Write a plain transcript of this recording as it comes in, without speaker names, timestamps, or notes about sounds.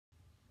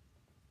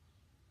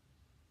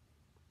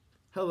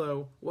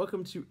Hello,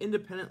 welcome to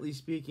Independently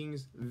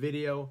Speaking's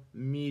video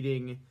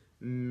meeting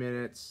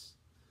minutes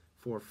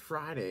for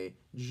Friday,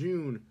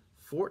 June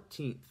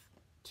 14th,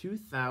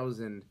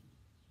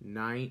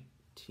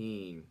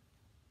 2019.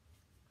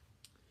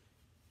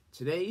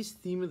 Today's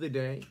theme of the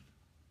day,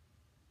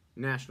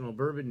 National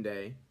Bourbon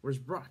Day, was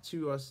brought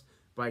to us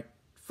by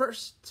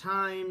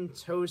first-time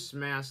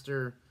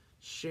Toastmaster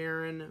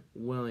Sharon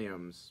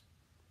Williams.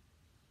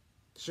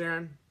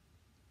 Sharon,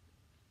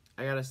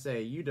 I gotta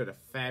say, you did a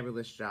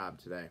fabulous job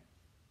today.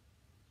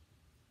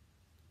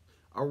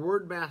 Our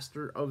word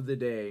master of the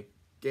day,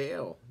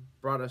 Gail,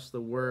 brought us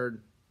the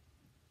word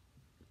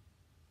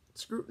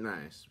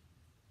scrutinize.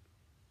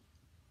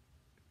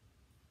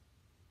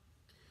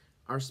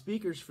 Our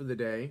speakers for the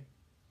day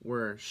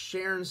were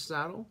Sharon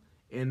Stottle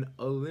and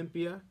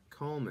Olympia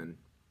Coleman.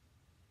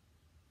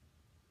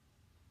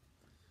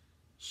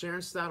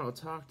 Sharon Stottle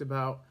talked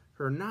about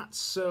her not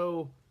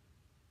so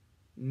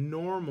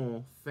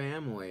normal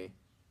family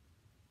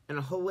in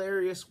a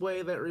hilarious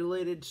way that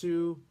related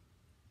to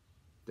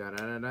the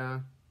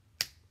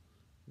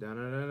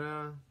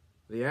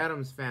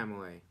Addams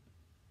Family.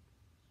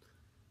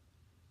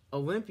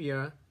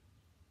 Olympia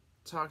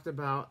talked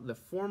about the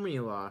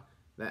formula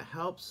that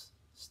helps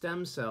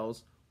stem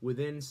cells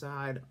within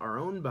inside our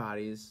own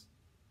bodies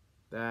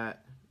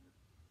that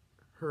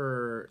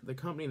the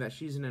company that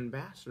she's an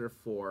ambassador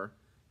for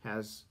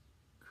has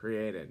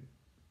created.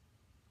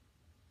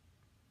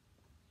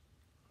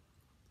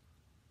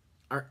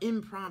 Our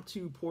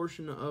impromptu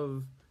portion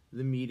of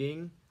the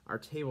meeting, our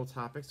table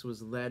topics,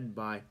 was led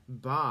by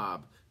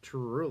Bob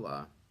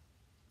Tarula.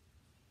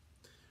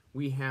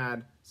 We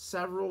had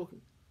several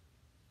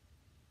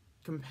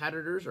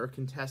competitors or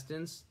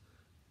contestants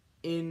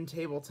in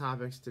table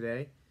topics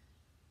today,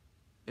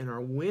 and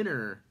our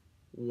winner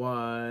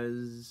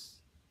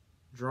was,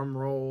 drum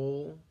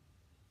roll,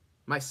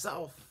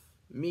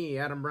 me,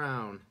 Adam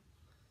Brown.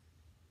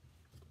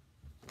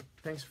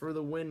 Thanks for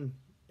the win,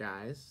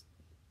 guys.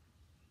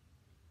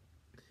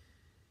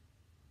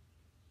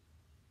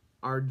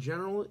 Our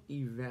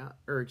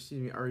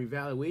our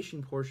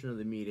evaluation portion of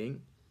the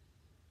meeting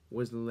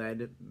was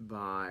led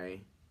by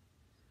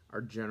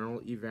our general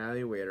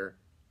evaluator,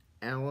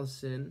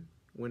 Allison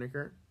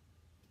Winokur.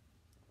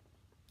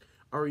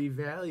 Our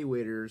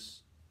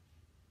evaluators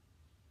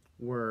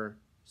were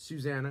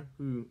Susanna,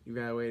 who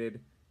evaluated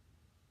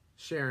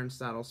Sharon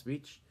Stottle's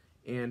speech,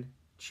 and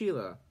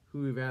Sheila,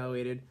 who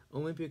evaluated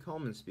Olympia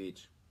Coleman's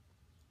speech.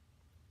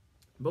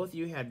 Both of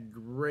you had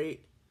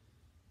great,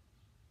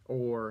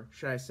 or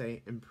should I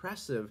say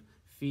impressive,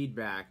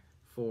 feedback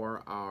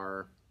for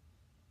our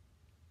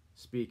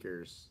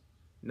speakers.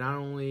 Not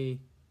only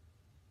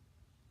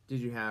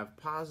did you have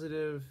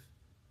positive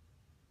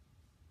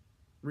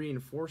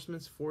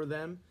reinforcements for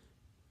them,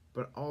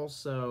 but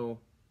also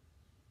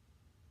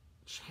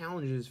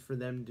challenges for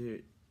them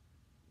to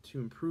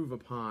improve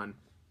upon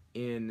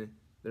in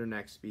their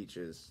next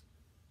speeches.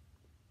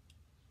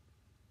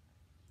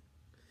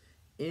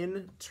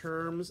 In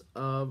terms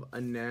of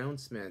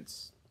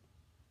announcements,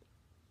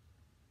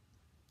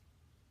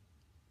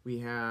 we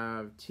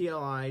have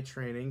TLI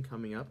training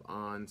coming up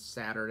on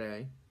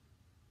Saturday.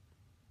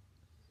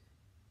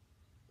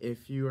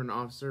 If you are an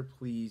officer,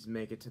 please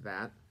make it to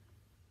that.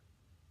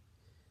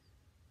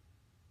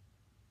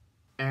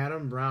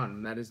 Adam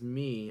Brown, that is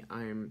me.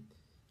 I'm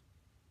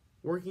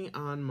working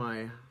on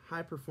my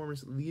high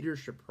performance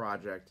leadership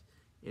project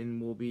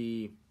and will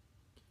be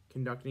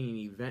conducting an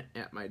event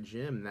at my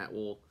gym that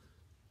will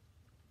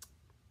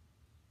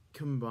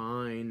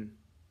combine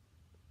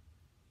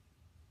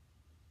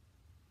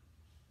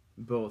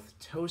both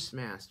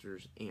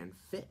Toastmasters and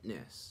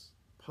fitness.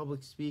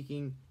 Public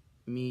speaking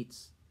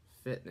meets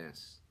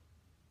fitness.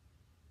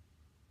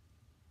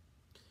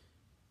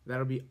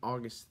 That'll be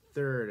August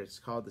 3rd. It's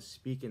called the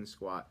Speakin'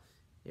 Squat.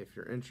 If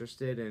you're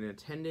interested in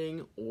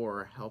attending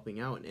or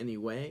helping out in any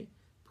way,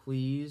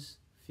 please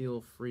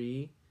feel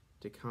free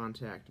to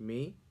contact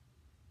me.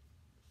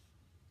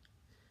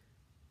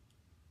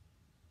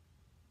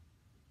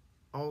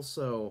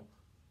 Also,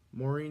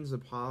 Maureen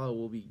Zappala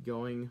will be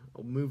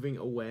moving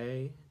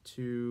away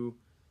to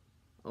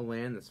a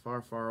land that's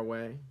far, far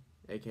away,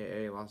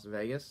 aka Las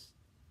Vegas.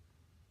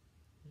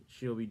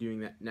 She'll be doing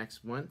that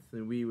next month,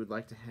 and we would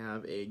like to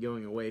have a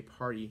going away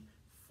party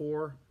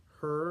for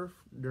her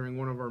during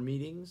one of our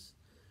meetings.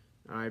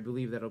 I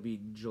believe that'll be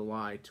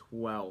July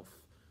 12th.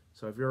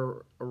 So if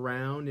you're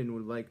around and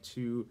would like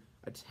to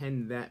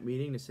attend that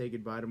meeting to say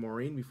goodbye to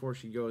Maureen before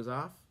she goes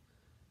off,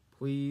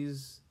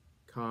 please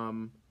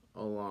come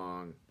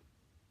along.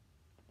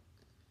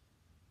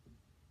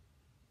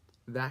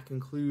 That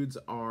concludes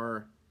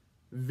our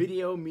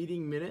video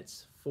meeting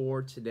minutes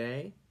for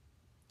today.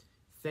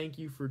 Thank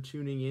you for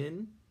tuning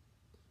in.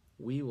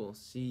 We will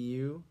see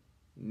you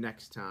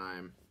next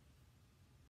time.